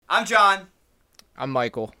I'm John. I'm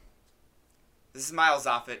Michael. This is Miles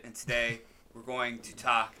Offit, and today we're going to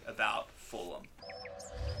talk about Fulham.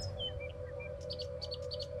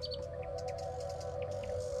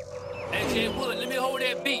 Hey, Wood, let me hold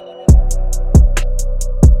that beat.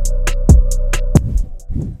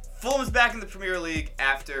 Fulham's back in the Premier League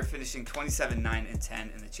after finishing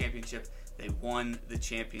 27-9-10 in the championship. They won the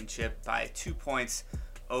championship by 2 points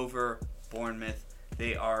over Bournemouth.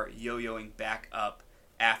 They are yo-yoing back up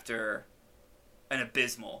after an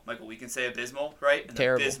abysmal, Michael, we can say abysmal, right?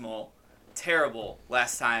 Terrible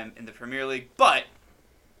last time in the Premier League, but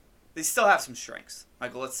they still have some strengths.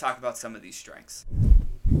 Michael, let's talk about some of these strengths.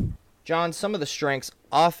 John, some of the strengths: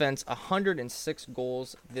 offense, 106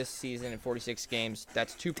 goals this season in 46 games.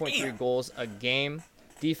 That's 2.3 goals a game.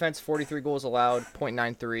 Defense, 43 goals allowed,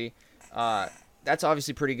 0.93. That's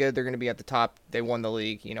obviously pretty good. They're going to be at the top. They won the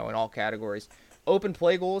league, in all categories. Open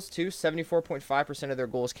play goals, too. 74.5% of their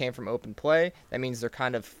goals came from open play. That means they're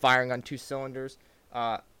kind of firing on two cylinders.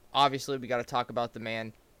 Obviously, we got to talk about the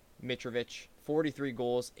man, Mitrovic. 43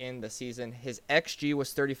 goals in the season. His XG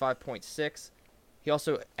was 35.6. He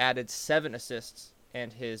also added 7 assists,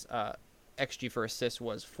 and his XG for assists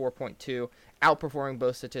was 4.2, outperforming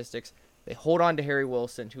both statistics. They hold on to Harry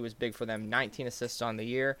Wilson, who is big for them, 19 assists on the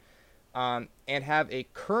year, and have a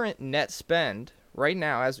current net spend right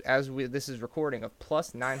now, this is recording, of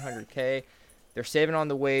plus 900K. They're saving on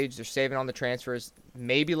the wage. They're saving on the transfers.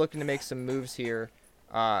 Maybe looking to make some moves here.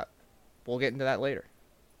 We'll get into that later.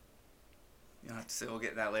 You'll have to say we'll get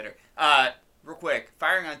into that later. Real quick,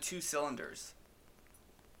 firing on two cylinders.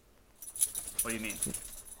 What do you mean?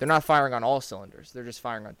 They're not firing on all cylinders. They're just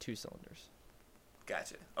firing on two cylinders.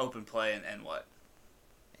 Gotcha. Open play and what?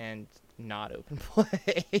 And not open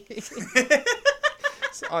play.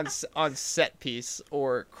 on set piece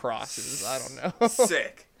or crosses. I don't know.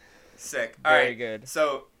 Sick. All Very right. good.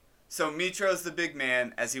 So Mitro's the big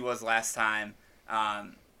man as he was last time.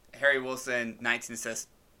 Harry Wilson, 19 assists.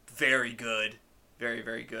 Very good. Very,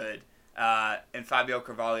 very good. And Fabio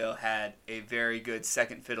Carvalho had a very good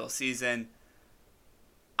second fiddle season.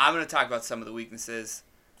 I'm going to talk about some of the weaknesses.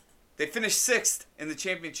 They finished 6th in the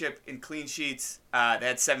championship in clean sheets. They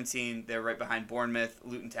had 17. They're right behind Bournemouth,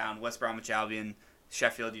 Luton Town, West Bromwich Albion,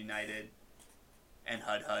 Sheffield United, and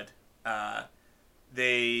Hud.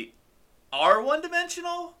 They are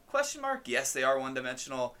one-dimensional? ? Yes, they are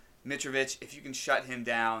one-dimensional. Mitrovic, if you can shut him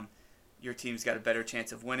down, your team's got a better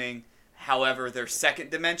chance of winning. However, their second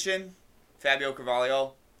dimension, Fabio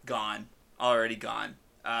Carvalho, gone. Already gone.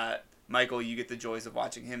 Michael, you get the joys of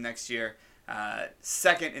watching him next year.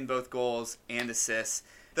 Second in both goals and assists.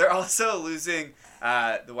 They're also losing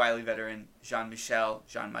the wily veteran Jean-Michel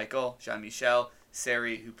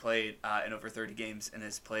Seri, who played in over 30 games and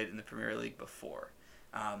has played in the Premier League before.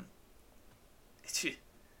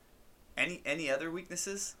 Any other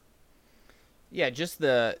weaknesses? Yeah, just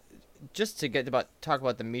to talk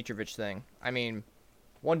about the Mitrovic thing. I mean,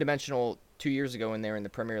 one-dimensional 2 years ago when they were in the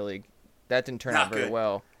Premier League. That didn't turn out very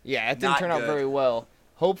well. Yeah, it didn't turn out very well.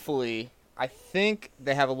 Hopefully, I think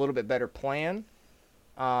they have a little bit better plan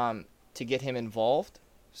to get him involved.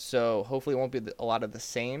 So hopefully it won't be a lot of the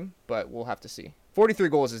same, but we'll have to see. 43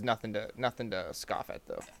 goals is nothing to scoff at,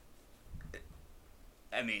 though.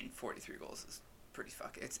 I mean, 43 goals is pretty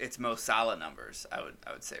fucking. It's most solid numbers. I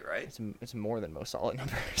would say, right? It's more than most solid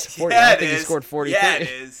numbers. 40, I think he scored 43. Yeah,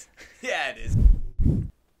 it is.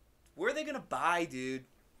 Where are they gonna buy, dude?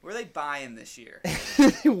 Where are they buying this year?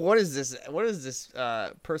 What is this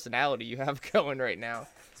personality you have going right now?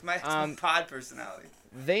 It's my pod personality.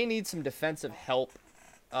 They need some defensive help.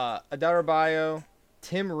 Adarabayo,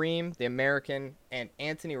 Tim Ream, the American, and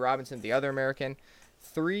Anthony Robinson, the other American.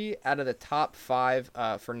 3 out of the top 5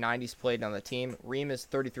 for 90s played on the team. Ream is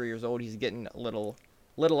 33 years old. He's getting a little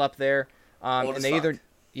up there. Old and as fuck.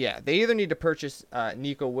 they either need to purchase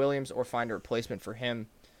Nico Williams or find a replacement for him.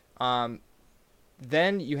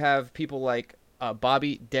 Then you have people like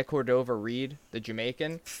Bobby De Cordova-Reid, the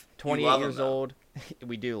Jamaican, 28 years old.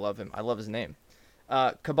 We do love him. I love his name.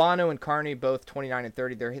 Cabano and Carney, both 29 and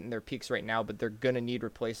 30. They're hitting their peaks right now, but they're going to need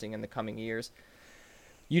replacing in the coming years.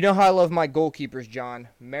 You know how I love my goalkeepers, John.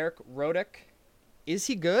 Marek Rodek, is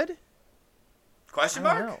he good? Question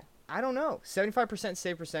mark? I don't know. 75%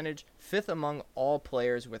 save percentage, 5th among all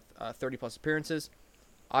players with 30-plus appearances.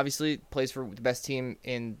 Obviously, plays for the best team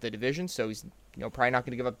in the division, so he's probably not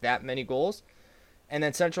going to give up that many goals. And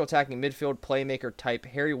then central attacking midfield playmaker type.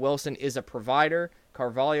 Harry Wilson is a provider.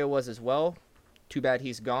 Carvalho was as well. Too bad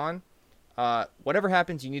he's gone. Whatever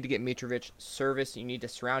happens, you need to get Mitrovic service. You need to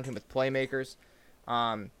surround him with playmakers.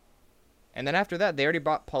 And then after that, they already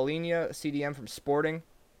bought Paulinho, CDM from Sporting.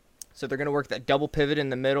 So they're going to work that double pivot in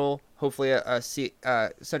the middle, hopefully a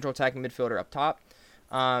central attacking midfielder up top.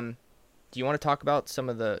 Do you want to talk about some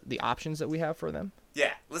of the options that we have for them?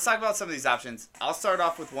 Yeah, let's talk about some of these options. I'll start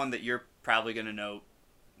off with one that you're probably going to know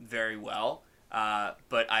very well,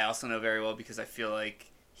 but I also know very well because I feel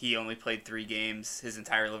like he only played 3 games his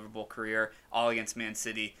entire Liverpool career, all against Man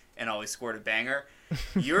City, and always scored a banger.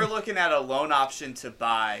 You're looking at a loan option to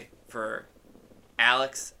buy for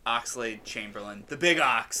Alex Oxlade-Chamberlain, the big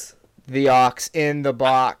ox. The ox in the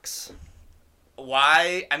box.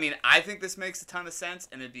 Why? I mean, I think this makes a ton of sense,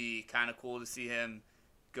 and it'd be kind of cool to see him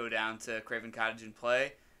go down to Craven Cottage and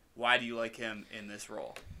play. Why do you like him in this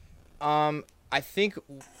role? I think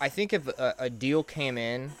if a deal came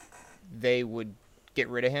in, they would get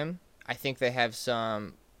rid of him. I think they have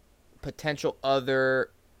some potential other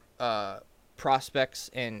prospects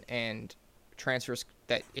and transfers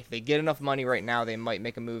that if they get enough money right now, they might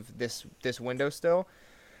make a move this window still.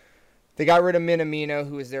 They got rid of Minamino,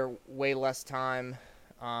 who is there way less time.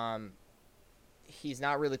 He's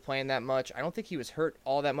not really playing that much. I don't think he was hurt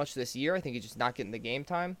all that much this year. I think he's just not getting the game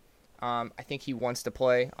time. I think he wants to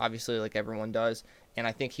play, obviously, like everyone does, and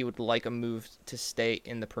I think he would like a move to stay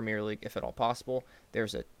in the Premier League if at all possible.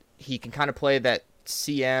 He can kind of play that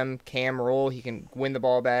Cam role. He can win the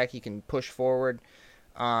ball back. He can push forward.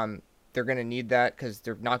 They're going to need that because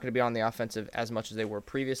they're not going to be on the offensive as much as they were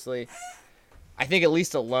previously. I think at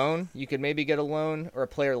least a loan. You could maybe get a loan or a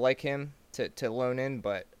player like him to loan in,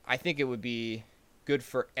 but I think it would be good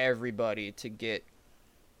for everybody to get,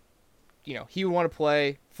 he would want to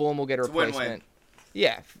play. Fulham will get a replacement. Win-win.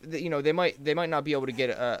 Yeah, they might not be able to get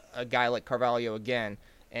a guy like Carvalho again,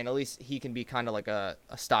 and at least he can be kind of like a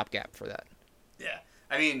stopgap for that. Yeah.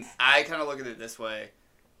 I mean, I kind of look at it this way.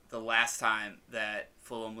 The last time that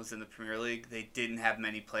Fulham was in the Premier League, they didn't have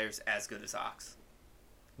many players as good as Ox.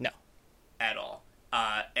 No. At all.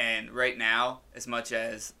 And right now, as much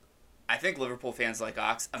as I think Liverpool fans like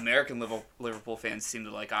Ox, American Liverpool fans seem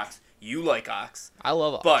to like Ox. You like Ox. I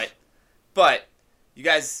love Ox. But you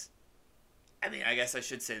guys, I mean, I guess I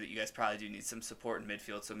should say that you guys probably do need some support in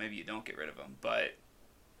midfield, so maybe you don't get rid of him. But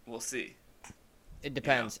we'll see. It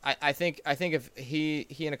depends. I think if he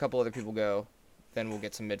and a couple other people go, then we'll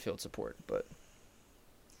get some midfield support. But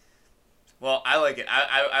well, I like it.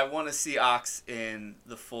 I want to see Ox in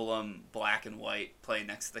the Fulham black and white play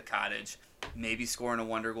next to the Cottage, maybe scoring a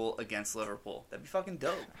wonder goal against Liverpool. That'd be fucking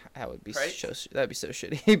dope. That would be right? that'd be so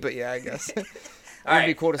shitty. But yeah, I guess it would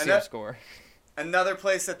be cool to see him score. Another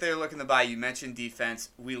place that they're looking to buy. You mentioned defense.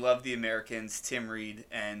 We love the Americans, Tim Reed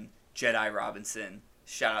and Jedi Robinson.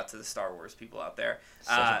 Shout out to the Star Wars people out there.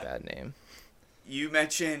 Such a bad name. You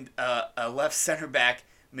mentioned a left center back,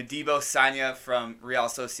 Modibo Sagna from Real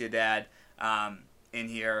Sociedad, in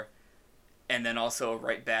here, and then also a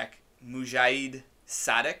right back, Mujahid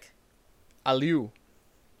Sadik. Aliou.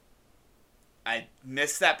 I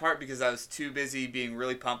missed that part because I was too busy being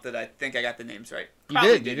really pumped that I think I got the names right.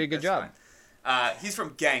 You did a good job. He's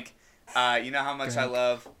from Genk. You know how much I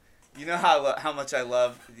love. You know how much I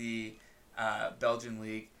love the Belgian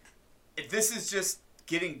league. This is just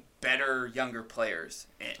getting better younger players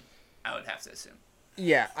in, I would have to assume.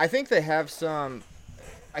 Yeah, I think they have some.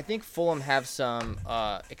 I think Fulham have some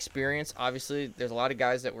experience. Obviously, there's a lot of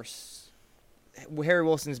guys that were. Harry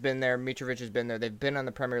Wilson's been there. Mitrovic has been there. They've been on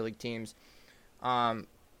the Premier League teams.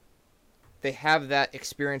 They have that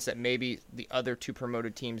experience that maybe the other 2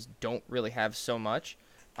 promoted teams don't really have so much.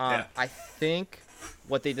 Yeah. I think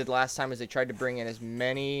what they did last time is they tried to bring in as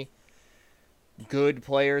many good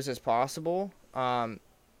players as possible, and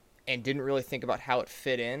didn't really think about how it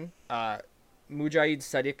fit in. Mujahid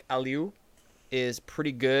Sadik Aliou is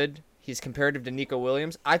pretty good. He's comparative to Nico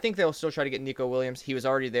Williams. I think they'll still try to get Nico Williams. He was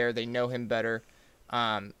already there. They know him better.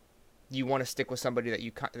 You want to stick with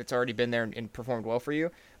somebody that's already been there and performed well for you.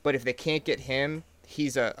 But if they can't get him,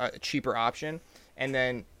 he's a cheaper option. And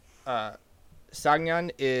then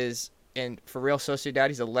Sagnan is for Real Sociedad.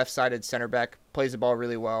 He's a left-sided center back, plays the ball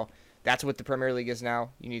really well. That's what the Premier League is now.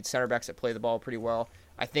 You need center backs that play the ball pretty well.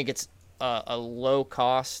 I think it's a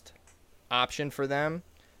low-cost option for them.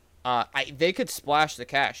 They could splash the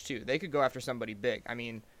cash, too. They could go after somebody big. I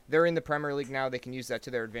mean, they're in the Premier League now. They can use that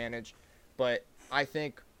to their advantage. But I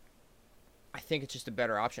think it's just a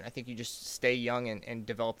better option. I think you just stay young and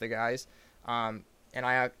develop the guys. And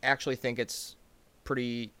I actually think it's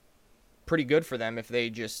pretty good for them if they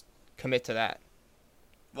just commit to that.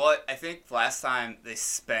 Well, I think last time they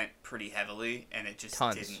spent pretty heavily, and it just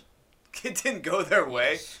didn't go their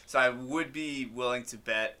way. So I would be willing to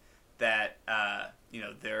bet that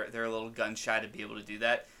they're a little gun shy to be able to do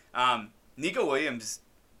that. Nico Williams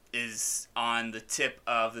is on the tip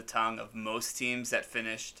of the tongue of most teams that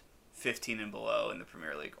finished 15 and below in the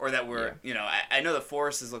Premier League, or that we're I know the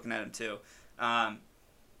Forest is looking at him too.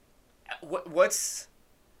 What's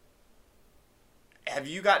have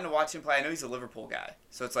you gotten to watch him play? I know he's a Liverpool guy,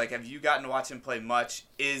 so it's like, have you gotten to watch him play much?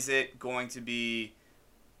 Is it going to be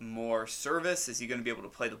more service? Is he going to be able to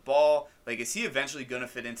play the ball? Like, is he eventually going to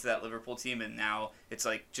fit into that Liverpool team, and now it's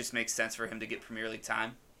like just makes sense for him to get Premier League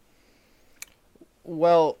time?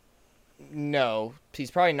 Well, no,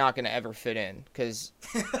 he's probably not going to ever fit in because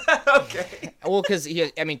okay. Well, because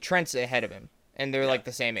Trent's ahead of him, and they're like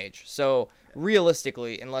the same age. So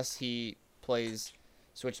realistically, unless he plays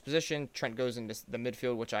switch position, Trent goes into the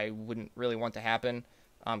midfield, which I wouldn't really want to happen.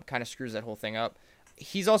 Kind of screws that whole thing up.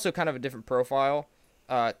 He's also kind of a different profile.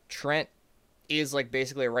 Trent is like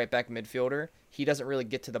basically a right back midfielder. He doesn't really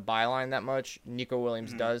get to the byline that much. Nico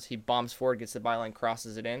Williams does. He bombs forward, gets the byline,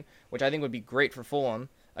 crosses it in, which I think would be great for Fulham.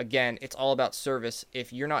 Again, it's all about service.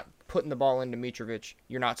 If you're not putting the ball into Mitrovic,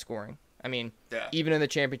 you're not scoring. I mean, even in the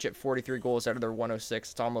Championship, 43 goals out of their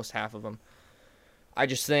 106. It's almost half of them. I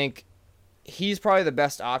just think he's probably the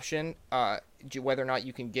best option. Whether or not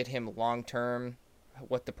you can get him long-term,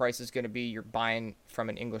 what the price is going to be, you're buying from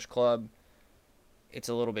an English club, it's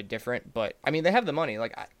a little bit different. But, I mean, they have the money.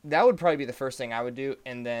 Like that would probably be the first thing I would do.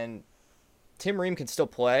 And then Tim Ream can still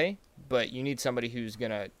play, but you need somebody who's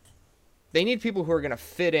going to – they need people who are going to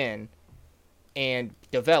fit in and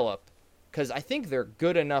develop, because I think they're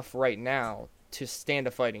good enough right now to stand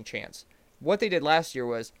a fighting chance. What they did last year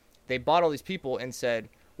was they bought all these people and said,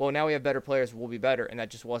 well, now we have better players, we'll be better, and that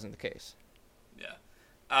just wasn't the case.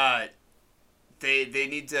 Yeah. They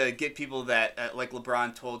need to get people that, like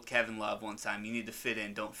LeBron told Kevin Love one time, you need to fit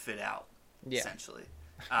in, don't fit out, essentially.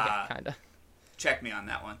 Yeah, kind of. Check me on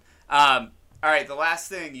that one. All right, the last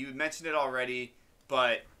thing, you mentioned it already,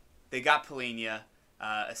 but they got Palhinha,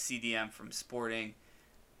 a CDM from Sporting.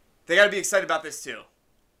 They got to be excited about this too.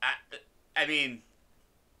 I mean,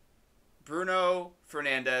 Bruno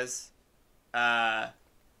Fernandes,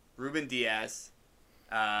 Ruben Diaz,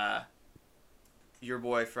 your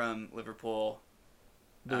boy from Liverpool,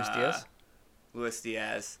 Luis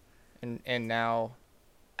Diaz, and now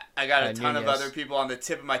I got a ton Nunez. of other people on the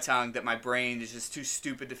tip of my tongue that my brain is just too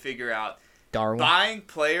stupid to figure out. Darwin. Buying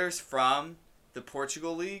players from the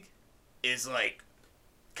Portugal League is like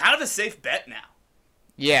kind of a safe bet now.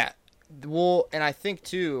 Yeah. Well, and I think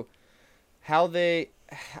too, how I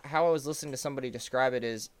was listening to somebody describe it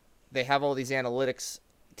is they have all these analytics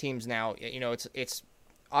teams now. You know, it's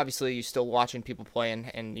obviously you're still watching people play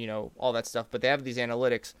and you know, all that stuff, but they have these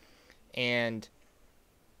analytics, and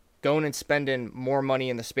going and spending more money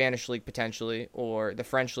in the Spanish league potentially, or the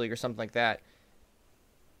French league or something like that.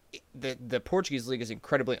 The Portuguese league is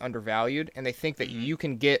incredibly undervalued, and they think that you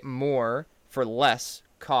can get more for less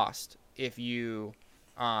cost if you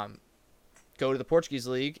go to the Portuguese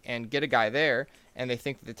league and get a guy there, and they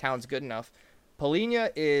think that the talent's good enough.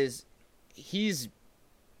 Palhinha he's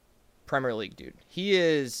Premier League dude. He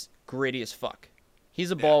is gritty as fuck.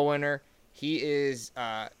 He's a ball winner. He is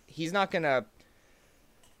he's not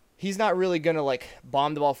really gonna like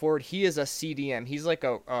bomb the ball forward. He is a CDM. He's like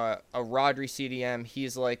a Rodri CDM.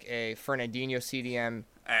 He's like a Fernandinho CDM.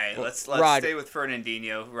 All right, let's stay with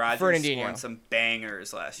Fernandinho. Rodri scored some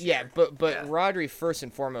bangers last year. Yeah, but Rodri first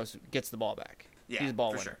and foremost gets the ball back. Yeah, he's a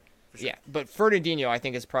ball winner. Sure. Yeah, but Fernandinho I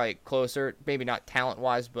think is probably closer, maybe not talent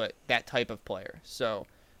wise, but that type of player. So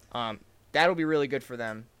that'll be really good for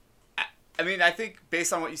them. I mean, I think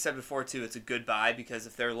based on what you said before, too, it's a good buy, because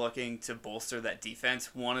if they're looking to bolster that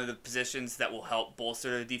defense, one of the positions that will help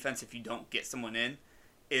bolster the defense if you don't get someone in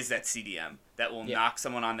is that CDM. That will knock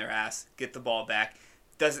someone on their ass, get the ball back.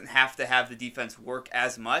 Doesn't have to have the defense work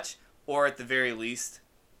as much, or at the very least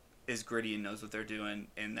is gritty and knows what they're doing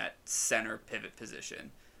in that center pivot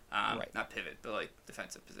position. Not pivot, but like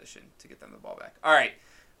defensive position to get them the ball back. All right,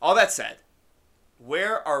 all that said,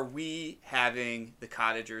 where are we having the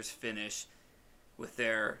Cottagers finish with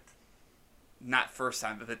their, not first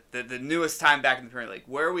time, but the newest time back in the Premier League?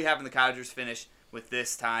 Where are we having the Cottagers finish with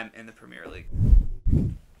this time in the Premier League?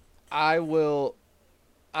 I'm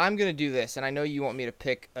going to do this, and I know you want me to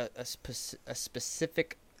pick a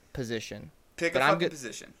specific position. Pick a fucking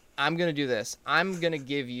position. I'm going to do this. I'm going to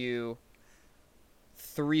give you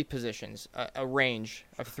 3 positions, a range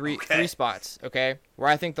of three spots, okay, where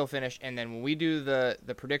I think they'll finish, and then when we do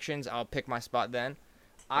the predictions, I'll pick my spot then.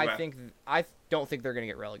 I don't think they're going to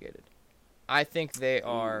get relegated. I think they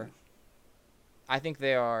are. I think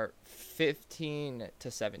they are 15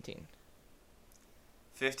 to 17.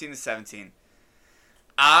 15 to 17.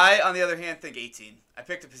 I, on the other hand, think 18. I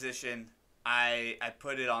picked a position. I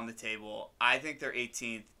put it on the table. I think they're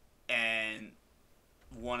 18th, and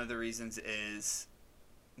one of the reasons is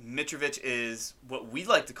Mitrovic is what we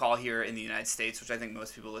like to call here in the United States, which I think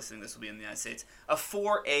most people listening to this will be in the United States, a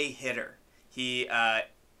 4A hitter. He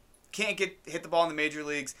can't hit the ball in the major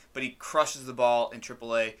leagues, but he crushes the ball in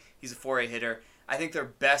AAA. He's a 4A hitter. I think their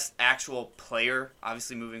best actual player,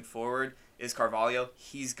 obviously moving forward, is Carvalho.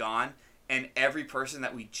 He's gone. And every person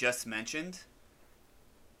that we just mentioned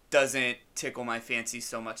doesn't tickle my fancy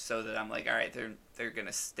so much so that I'm like, all right, they're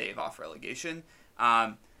gonna stave off relegation.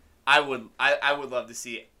 I would love to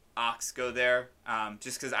see Ox go there,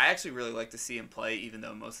 just because I actually really like to see him play, even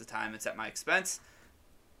though most of the time it's at my expense.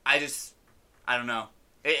 I don't know.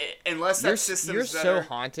 Unless that system's you're better. so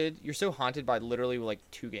haunted. You're so haunted by literally like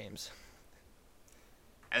 2 games.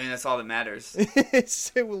 I mean, that's all that matters.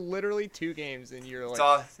 It's literally 2 games, and you're like,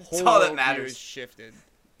 it's all that worldview matters. is shifted.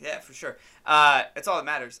 Yeah, for sure. It's all that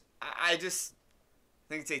matters. I just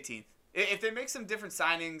think it's 18th. If they make some different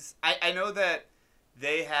signings, I know that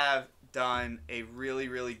they have done a really,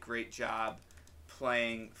 really great job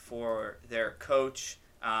playing for their coach.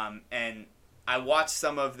 And I watched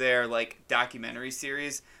some of their like documentary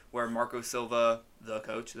series where Marco Silva, the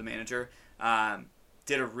coach, the manager,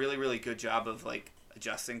 did a really, really good job of like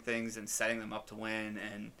adjusting things and setting them up to win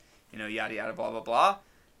and, yada, yada, blah, blah, blah.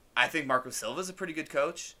 I think Marco Silva's a pretty good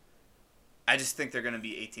coach. I just think they're going to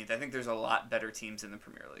be 18th. I think there's a lot better teams in the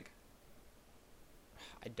Premier League.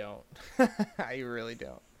 I don't. I really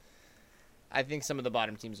don't. I think some of the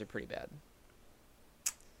bottom teams are pretty bad.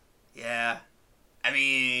 Yeah. I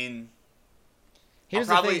mean, Here's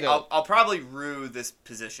the thing, though. I'll probably rue this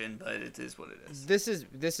position, but it is what it is. This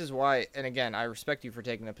is why, and again, I respect you for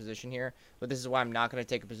taking a position here, but this is why I'm not going to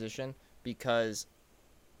take a position, because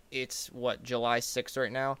it's, July 6th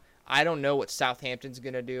right now. I don't know what Southampton's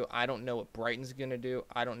going to do. I don't know what Brighton's going to do.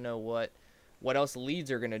 I don't know what else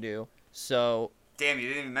Leeds are going to do. So, damn, you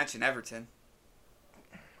didn't even mention Everton.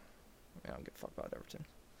 I don't give a fuck about Everton.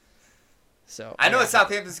 So I know what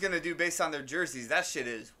Southampton's going to do based on their jerseys. That shit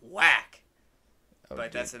is whack. Oh,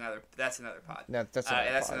 but dude. that's another pod. No, that's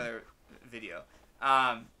another video.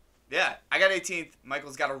 Yeah, I got 18th.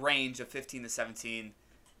 Michael's got a range of 15 to 17.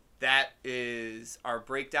 That is our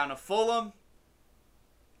breakdown of Fulham.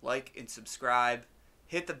 Like and subscribe.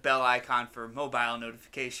 Hit the bell icon for mobile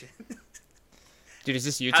notification. Dude, is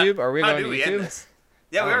this YouTube? Are we going to YouTube? End this?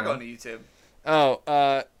 Yeah, we are going to YouTube.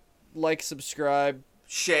 Oh, like, subscribe,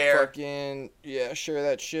 share, fucking share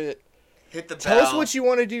that shit. Hit the bell. Tell us what you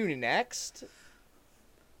want to do next.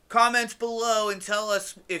 Comments below and tell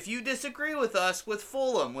us if you disagree with us with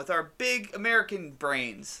Fulham, with our big American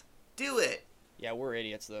brains. Do it. Yeah, we're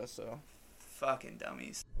idiots though, so. Fucking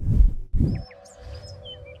dummies.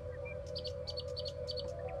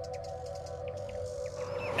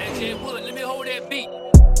 AJ Wood, let me hold that beat.